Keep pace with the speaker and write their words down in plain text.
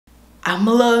I'm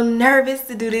a little nervous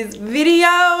to do this video,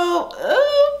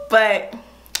 but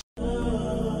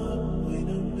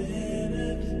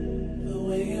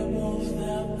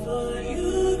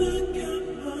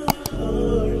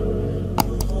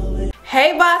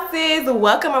hey bosses,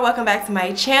 welcome back to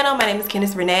my channel. My name is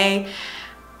Candace Renee.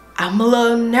 I'm a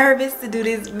little nervous to do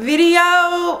this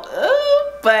video,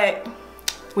 but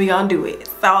we gonna do it.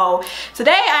 So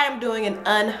today I am doing an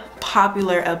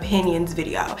unpopular opinions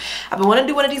video. I've been wanting to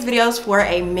do one of these videos for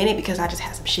a minute because I just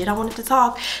had some shit I wanted to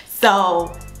talk.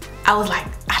 So I was like,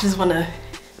 I just want to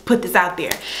put this out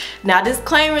there. Now,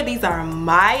 disclaimer, these are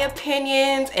my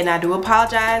opinions and I do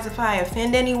apologize if I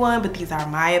offend anyone, but these are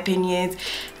my opinions.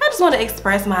 I just want to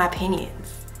express my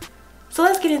opinions. So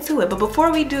let's get into it. But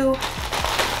before we do,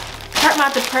 Turn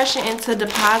My Depression into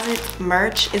Deposits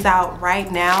merch is out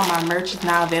right now. My merch is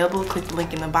now available. Click the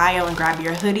link in the bio and grab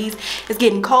your hoodies. It's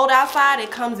getting cold outside.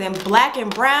 It comes in black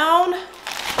and brown.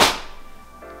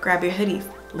 Grab your hoodies.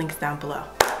 Links down below.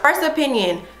 First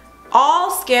opinion, all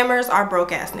scammers are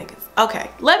broke ass niggas. Okay,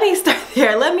 let me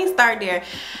start there.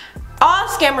 All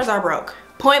scammers are broke.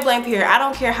 Point blank period. I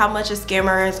don't care how much a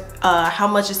scammer has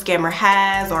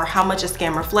or how much a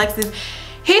scammer flexes.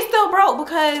 He's still broke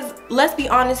because, let's be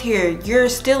honest here, you're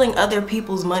stealing other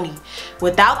people's money.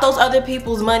 Without those other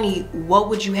people's money, what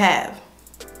would you have?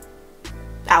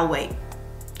 I'll wait.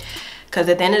 Because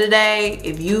at the end of the day,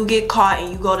 if you get caught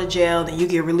and you go to jail, then you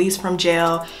get released from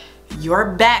jail,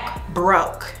 you're back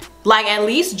broke. Like, at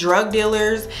least drug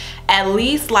dealers, at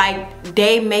least like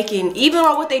they making, even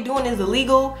though what they doing is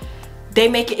illegal, they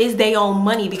make it is their own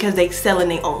money because they selling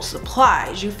their own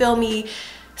supplies. You feel me?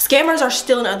 Scammers are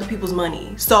stealing other people's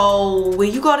money. So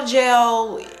when you go to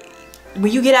jail,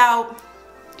 when you get out,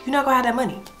 you're not gonna have that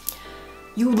money.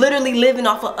 You literally living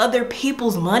off of other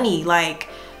people's money. Like,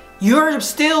 you're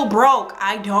still broke.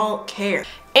 I don't care.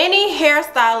 Any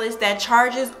hairstylist that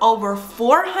charges over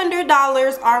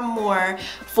 $400 or more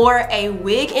for a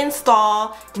wig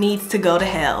install needs to go to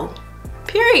hell.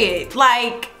 Period.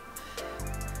 Like,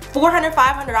 $400,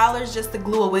 $500 just to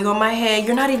glue a wig on my head.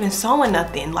 You're not even sewing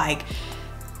nothing. Like,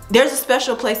 there's a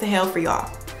special place in hell for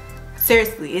y'all.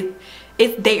 Seriously,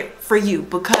 it's there for you,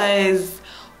 because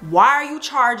why are you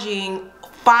charging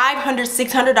 $500,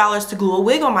 $600 to glue a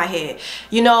wig on my head?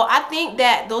 You know, I think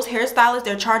that those hairstylists,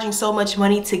 they're charging so much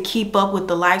money to keep up with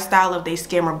the lifestyle of their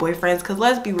scammer boyfriends. Because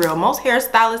let's be real, most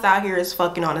hairstylists out here is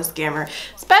fucking on a scammer,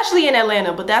 especially in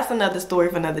Atlanta, but that's another story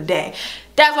for another day.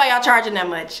 That's why y'all charging that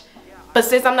much. But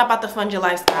since I'm not about to fund your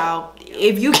lifestyle,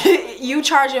 if you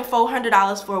charging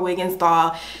 $400 for a wig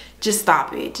install, just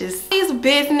stop it. These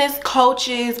business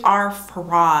coaches are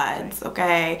frauds,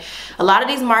 okay? A lot of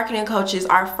these marketing coaches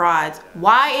are frauds.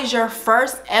 Why is your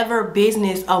first ever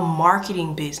business a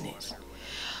marketing business?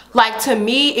 Like, to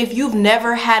me, if you've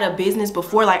never had a business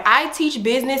before, like, I teach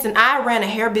business and I ran a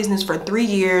hair business for 3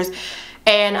 years.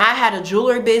 And I had a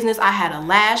jewelry business, I had a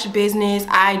lash business,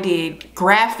 I did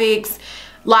graphics.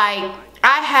 Like,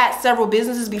 I had several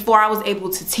businesses before I was able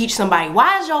to teach somebody.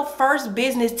 Why is your first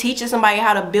business teaching somebody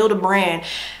how to build a brand,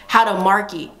 how to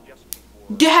market?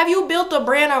 Have you built a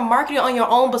brand or marketing on your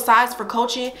own besides for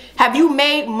coaching? Have you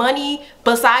made money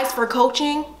besides for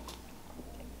coaching?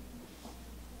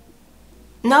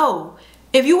 No.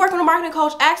 If you work with a marketing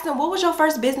coach, ask them, what was your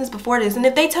first business before this? And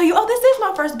if they tell you, oh, this is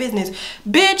my first business,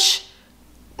 bitch,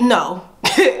 no.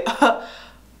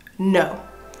 No.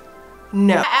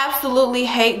 No. I absolutely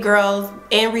hate girls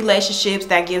in relationships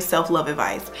that give self-love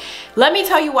advice. Let me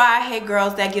tell you why I hate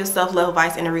girls that give self-love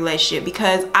advice in a relationship.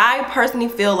 Because I personally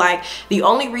feel like the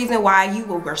only reason why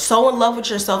you are so in love with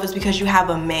yourself is because you have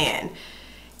a man.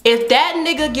 If that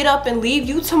nigga get up and leave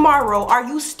you tomorrow, are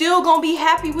you still gonna be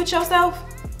happy with yourself?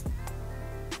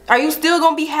 Are you still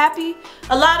gonna be happy?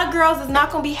 A lot of girls is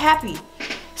not gonna be happy.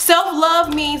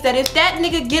 Self-love means that if that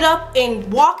nigga get up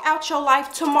and walk out your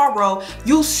life tomorrow,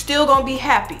 you still gonna be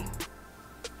happy.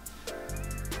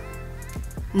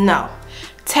 No.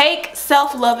 Take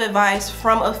self-love advice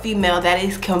from a female that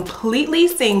is completely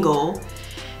single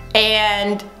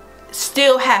and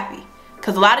still happy.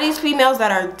 Because a lot of these females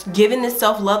that are giving this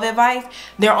self-love advice,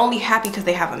 they're only happy because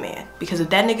they have a man. Because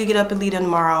if that nigga get up and leave them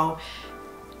tomorrow,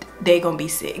 they gonna be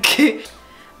sick.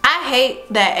 I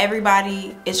hate that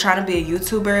everybody is trying to be a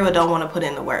YouTuber but don't want to put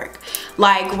in the work.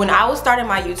 Like, when I was starting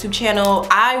my YouTube channel,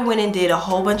 I went and did a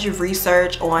whole bunch of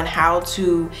research on how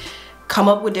to come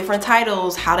up with different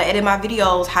titles, how to edit my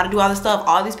videos, how to do all this stuff.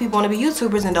 All these people want to be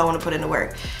YouTubers and don't want to put in the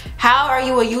work. How are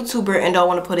you a YouTuber and don't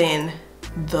want to put in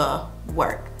the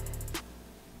work?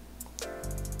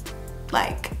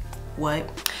 Like, what?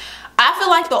 I feel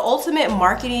like the ultimate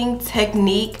marketing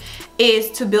technique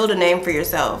is to build a name for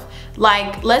yourself.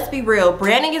 Like, let's be real,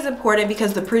 branding is important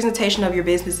because the presentation of your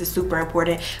business is super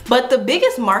important, but the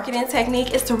biggest marketing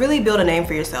technique is to really build a name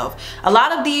for yourself. A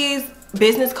lot of these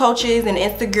business coaches and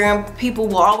Instagram people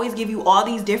will always give you all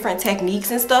these different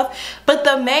techniques and stuff, but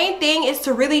the main thing is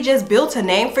to really just build a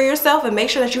name for yourself and make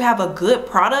sure that you have a good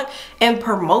product and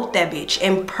promote that bitch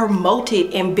and promote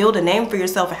it and build a name for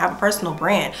yourself and have a personal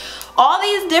brand. All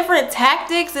these different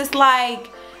tactics, it's like,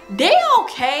 they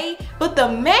okay, but the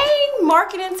main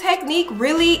marketing technique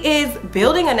really is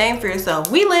building a name for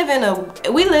yourself. We live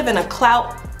in a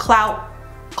clout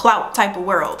type of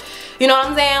world. You know what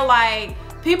I'm saying? Like,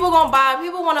 people want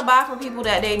to buy from people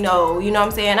that they know. You know what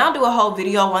I'm saying? I'll do a whole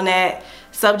video on that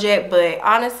subject, but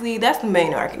honestly, that's the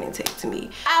main marketing tip to me.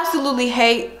 I absolutely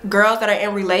hate girls that are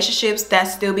in relationships that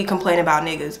still be complaining about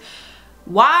niggas.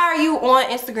 Why are you on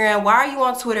Instagram? Why are you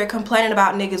on Twitter complaining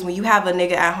about niggas when you have a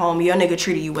nigga at home, your nigga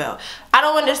treated you well? I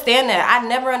don't understand that. I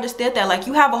never understood that. Like,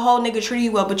 you have a whole nigga treating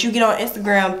you well, but you get on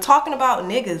Instagram talking about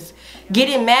niggas,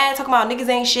 getting mad, talking about niggas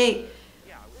ain't shit.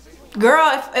 Girl,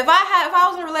 if I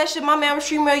was in a relationship, my man was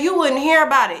treating me well, you wouldn't hear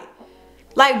about it.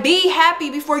 Like, be happy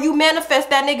before you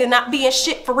manifest that nigga not being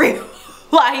shit for real.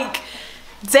 Like,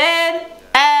 dead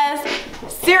ass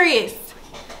serious.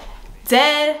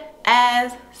 Dead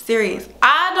ass serious.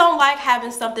 I don't like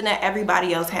having something that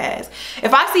everybody else has.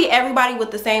 If I see everybody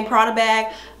with the same Prada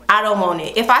bag, I don't want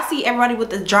it. If I see everybody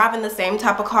driving the same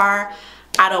type of car,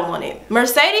 I don't want it.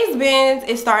 Mercedes-Benz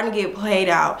is starting to get played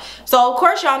out. So of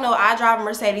course y'all know I drive a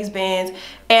Mercedes-Benz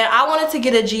and I wanted to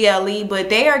get a GLE, but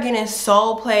they are getting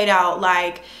so played out.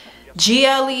 Like,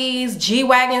 GLEs,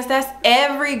 G-Wagons, that's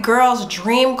every girl's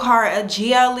dream car, a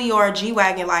GLE or a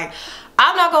G-Wagon. Like,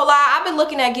 I'm not gonna lie, I've been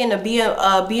looking at getting a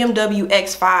BMW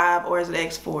X5, or is it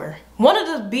X4? One of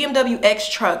the BMW X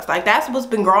trucks. Like, that's what's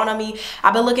been growing on me.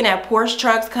 I've been looking at Porsche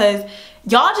trucks because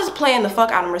y'all just playing the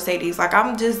fuck out of Mercedes. Like,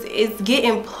 it's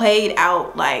getting played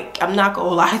out. Like, I'm not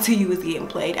gonna lie to you, it's getting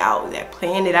played out. They're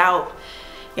playing it out.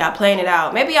 Y'all playing it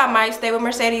out. Maybe I might stay with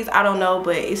Mercedes, I don't know,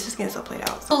 but it's just getting so played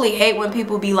out. I really hate when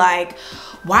people be like,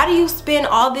 why do you spend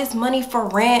all this money for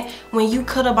rent when you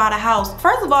could have bought a house?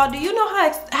 First of all, do you know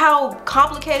how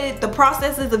complicated the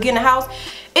process is of getting a house?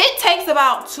 It takes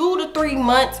about 2 to 3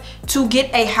 months to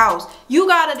get a house.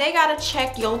 They gotta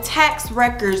check your tax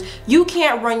records. You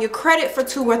can't run your credit for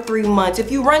 2 or 3 months.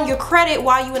 If you run your credit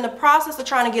while you're in the process of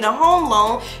trying to get a home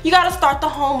loan, you gotta start the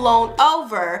home loan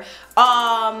over.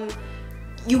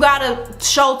 You gotta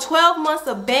show 12 months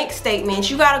of bank statements.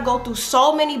 You gotta go through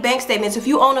so many bank statements. If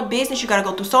you own a business, you gotta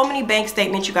go through so many bank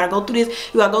statements. You gotta go through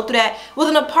this, you gotta go through that. With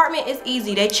an apartment, it's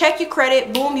easy. They check your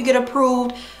credit, boom, you get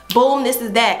approved, boom, this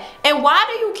is that. And why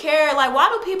do you care? Like, why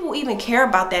do people even care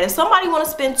about that? If somebody wanna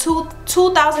spend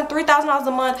 $2,000, $3,000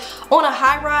 a month on a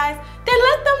high rise, then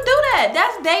let them do that.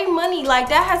 That's their money. Like,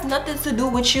 that has nothing to do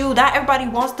with you. Not everybody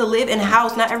wants to live in a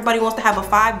house. Not everybody wants to have a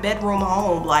 5-bedroom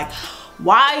home. Like,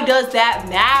 why does that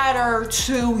matter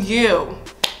to you?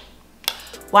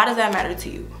 Why does that matter to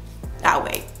you? I'll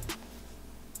wait.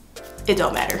 It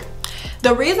don't matter.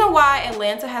 The reason why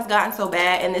Atlanta has gotten so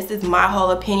bad, and this is my whole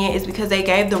opinion, is because they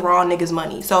gave the wrong niggas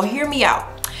money. So hear me out.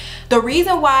 The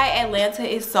reason why Atlanta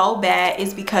is so bad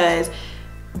is because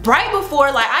right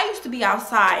before, like, I used to be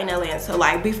outside in Atlanta,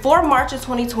 like before March of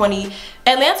 2020,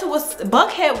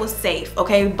 Buckhead was safe,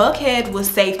 okay? Buckhead was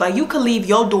safe. Like, you could leave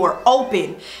your door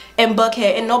open in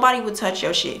Buckhead and nobody would touch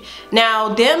your shit.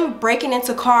 Now, them breaking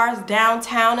into cars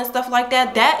downtown and stuff like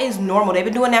that, that is normal. They've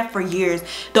been doing that for years.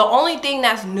 The only thing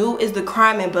that's new is the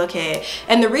crime in Buckhead.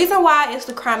 And the reason why it's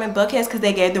the crime in Buckhead is because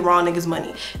they gave the wrong niggas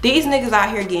money. These niggas out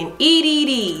here getting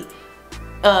EDD,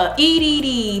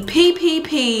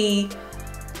 PPP,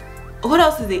 what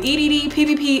else is it? EDD,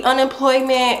 PPP,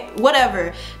 unemployment,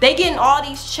 whatever. They getting all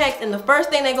these checks, and the first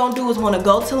thing they gonna do is want to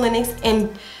go to Lennox,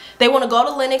 and they want to go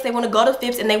to Lennox, they want to go to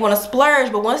Phipps, and they want to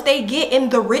splurge. But once they get in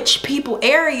the rich people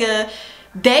area,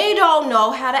 they don't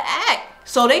know how to act.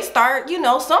 So they start, you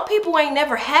know, some people ain't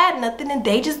never had nothing and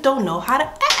they just don't know how to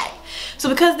act. So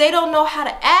because they don't know how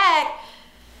to act,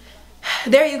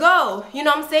 there you go. You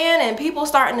know what I'm saying? And people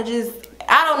starting to just,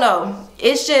 I don't know.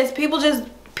 It's just people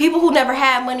who never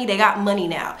had money, they got money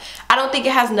now. I don't think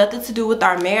it has nothing to do with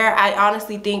our mayor. I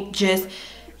honestly think just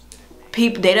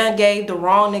people, they done gave the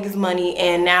wrong niggas money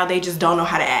and now they just don't know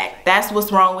how to act. That's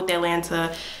what's wrong with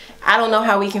Atlanta. I don't know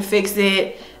how we can fix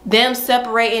it. Them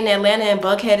separating Atlanta and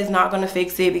Buckhead is not going to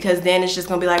fix it, because then it's just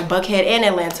going to be like Buckhead and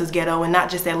Atlanta's ghetto, and not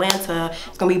just Atlanta.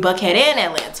 It's going to be Buckhead and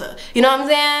Atlanta. You know what I'm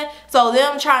saying? So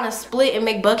them trying to split and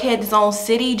make Buckhead its own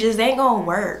city just ain't going to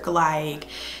work. Like,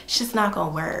 it's just not going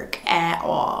to work at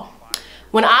all.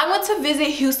 When I went to visit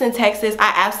Houston, Texas,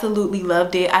 I absolutely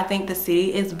loved it. I think the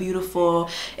city is beautiful.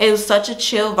 It was such a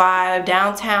chill vibe.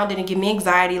 Downtown didn't give me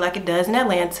anxiety like it does in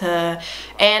Atlanta.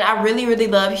 And I really, really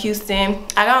love Houston.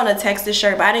 I got on a Texas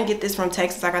shirt, but I didn't get this from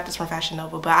Texas. I got this from Fashion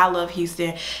Nova, but I love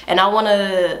Houston. And I want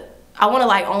to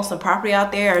like own some property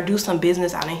out there or do some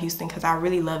business out in Houston because I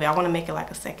really love it. I want to make it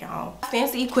like a second home.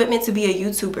 Fancy equipment to be a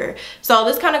YouTuber. So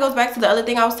this kind of goes back to the other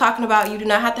thing I was talking about. You do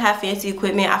not have to have fancy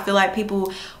equipment. I feel like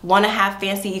people want to have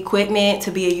fancy equipment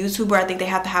to be a YouTuber. I think they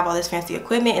have to have all this fancy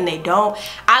equipment and they don't.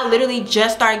 I literally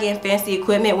just started getting fancy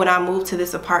equipment when I moved to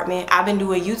this apartment. I've been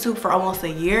doing YouTube for almost a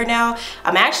year now.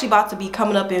 I'm actually about to be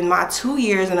coming up in my 2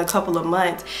 years in a couple of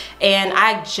months. And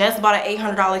I just bought an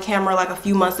 $800 camera like a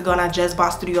few months ago, and I just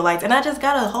bought studio lights. And I just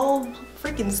got a whole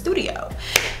freaking studio.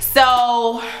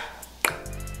 So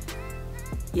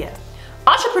yeah,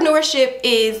 entrepreneurship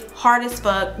is hard as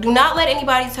fuck. Do not let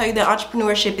anybody tell you that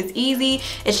entrepreneurship is easy.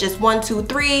 It's just 1 2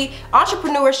 3.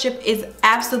 Entrepreneurship is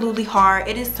absolutely hard.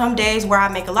 It is some days where I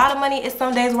make a lot of money. It's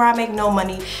some days where I make no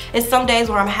money. It's some days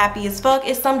where I'm happy as fuck.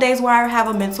 It's some days where I have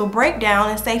a mental breakdown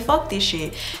and say fuck this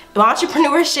shit.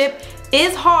 Entrepreneurship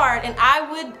is hard,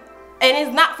 and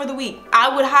it's not for the weak.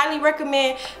 I would highly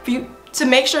recommend for you to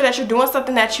make sure that you're doing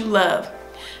something that you love.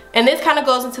 And this kind of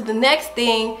goes into the next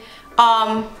thing.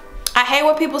 I hate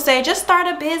when people say just start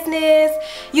a business,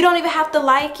 you don't even have to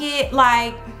like it.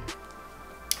 Like,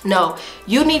 no,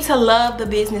 you need to love the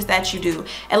business that you do.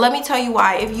 And let me tell you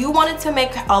why. If you wanted to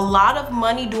make a lot of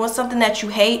money doing something that you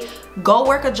hate, go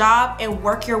work a job and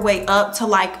work your way up to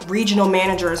like regional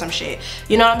manager or some shit.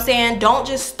 You know what I'm saying? Don't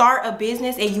just start a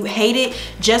business and you hate it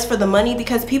just for the money,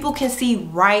 because people can see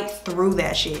right through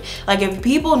that shit. Like, if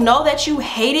people know that you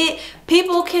hate it,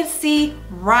 people can see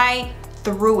right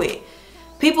through it.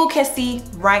 People can see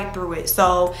right through it.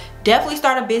 So definitely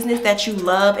start a business that you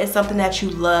love and something that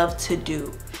you love to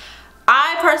do.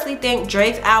 I personally think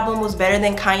Drake's album was better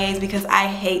than Kanye's because I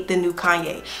hate the new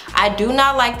Kanye. I do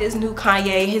not like this new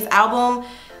Kanye. His album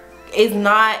is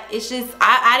not, it's just,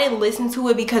 I didn't listen to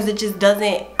it because it just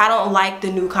doesn't, I don't like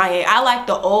the new Kanye. I like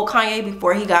the old Kanye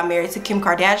before he got married to Kim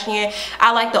Kardashian.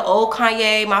 I like the old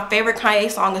Kanye. My favorite Kanye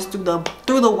song is Through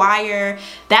the Wire.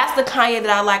 That's the Kanye that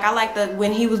I like. I like the,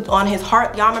 when he was on his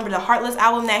Heart, y'all remember the Heartless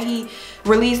album that he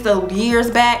released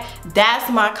years back? That's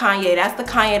my Kanye. That's the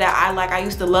Kanye that I like. I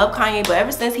used to love Kanye, but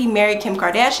ever since he married Kim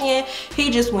Kardashian,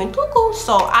 he just went cuckoo.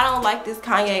 So I don't like this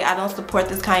Kanye. I don't support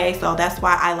this Kanye. So that's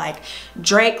why I like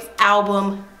Drake's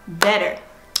album better.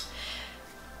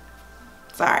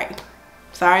 Sorry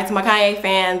to my Kanye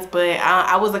fans, but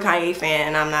I was a Kanye fan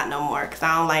and I'm not no more because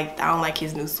I don't like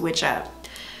his new switch up.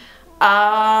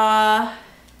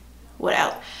 What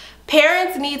else?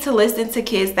 Parents need to listen to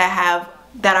kids that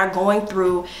are going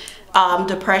through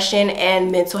depression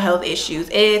and mental health issues.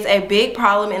 It's a big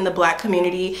problem in the Black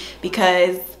community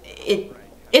because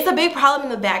it's a big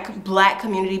problem in the Black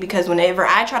community because whenever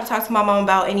I try to talk to my mom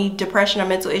about any depression or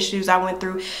mental issues I went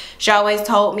through, she always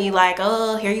told me like,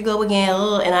 oh, here you go again,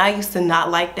 and I used to not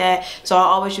like that. So I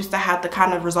always used to have to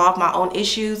kind of resolve my own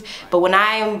issues. But when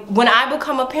I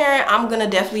become a parent, I'm gonna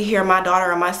definitely hear my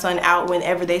daughter or my son out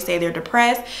whenever they say they're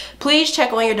depressed. Please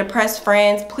check on your depressed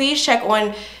friends. Please check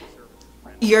on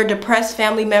your depressed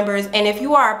family members. And if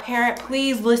you are a parent,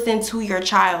 please listen to your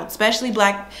child, especially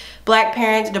black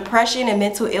parents. Depression and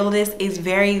mental illness is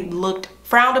very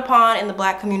frowned upon in the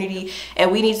Black community,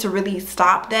 and we need to really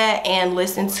stop that and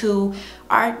listen to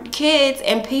our kids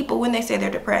and people when they say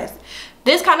they're depressed.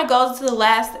 This kind of goes to the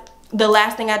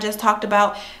last thing I just talked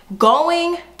about.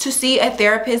 Going to see a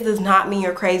therapist does not mean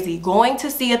you're crazy. Going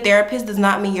to see a therapist does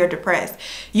not mean you're depressed.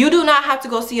 You do not have to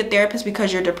go see a therapist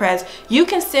because you're depressed. You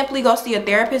can simply go see a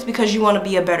therapist because you want to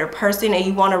be a better person and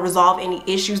you want to resolve any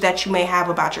issues that you may have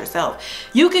about yourself.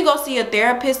 You can go see a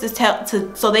therapist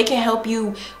so they can help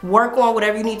you work on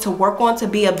whatever you need to work on to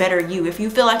be a better you. If you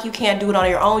feel like you can't do it on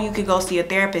your own, you could go see a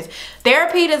therapist.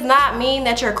 Therapy does not mean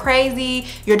that you're crazy,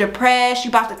 you're depressed, you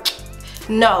about to...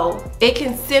 No, it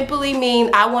can simply mean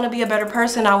I want to be a better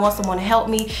person, I want someone to help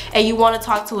me, and you want to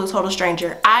talk to a total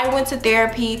stranger. I went to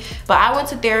therapy, but I went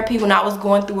to therapy when I was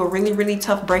going through a really, really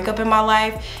tough breakup in my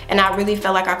life, and I really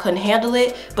felt like I couldn't handle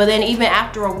it. But then even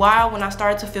after a while, when I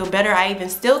started to feel better, I even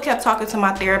still kept talking to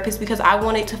my therapist because I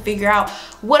wanted to figure out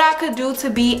what I could do to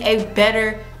be a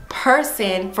better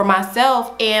person for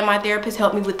myself, and my therapist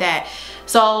helped me with that.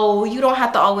 So you don't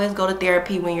have to always go to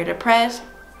therapy when you're depressed.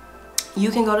 You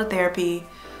can go to therapy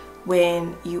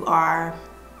when you are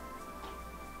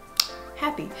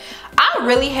happy. I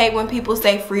really hate when people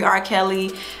say free R.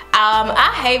 Kelly.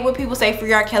 I hate when people say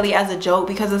free R. Kelly as a joke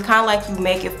because it's kind of like you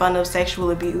making fun of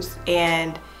sexual abuse.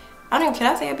 And I don't even,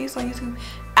 can I say abuse on YouTube?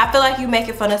 I feel like you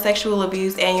making fun of sexual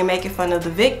abuse and you're making fun of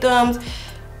the victims.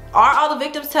 Are all the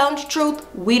victims telling the truth?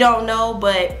 We don't know,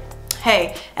 but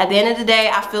hey, at the end of the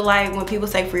day, I feel like when people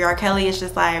say free R. Kelly, it's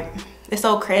just like, it's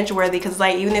so cringeworthy, because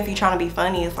like, even if you're trying to be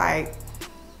funny, it's like,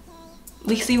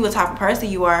 we see what type of person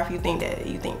you are if you think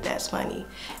that's funny.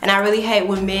 And I really hate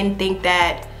when men think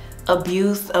that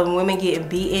abuse of women getting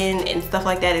beaten and stuff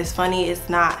like that is funny. It's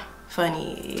not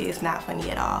funny. It's not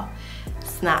funny at all.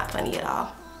 It's not funny at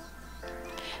all.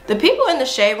 The people in the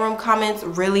shade room comments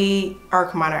really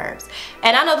irk my nerves.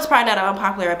 And I know this is probably not an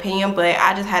unpopular opinion, but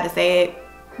I just had to say it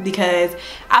because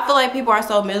I feel like people are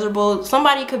so miserable.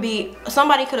 Somebody could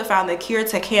have found the cure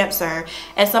to cancer,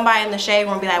 and somebody in the shade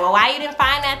room be like, well, why you didn't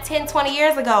find that 10, 20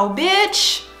 years ago?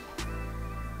 Bitch.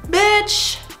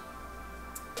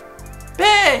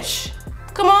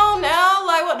 Come on now.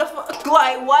 Like, what the fuck?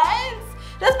 Like, what?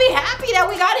 Just be happy that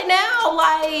we got it now.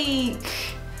 Like,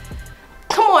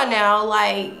 come on now.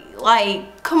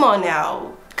 Like, come on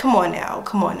now. Come on now.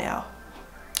 Come on now.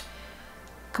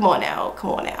 Come on now.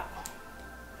 Come on now.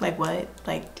 Like what?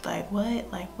 Like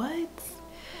what? Like what?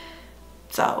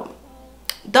 So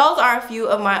those are a few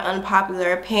of my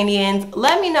unpopular opinions.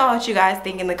 Let me know what you guys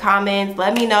think in the comments.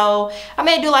 Let me know. I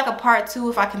may do like a part 2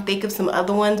 if I can think of some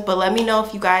other ones, but let me know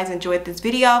if you guys enjoyed this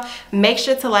video. Make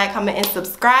sure to like, comment, and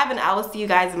subscribe, and I will see you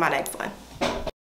guys in my next one.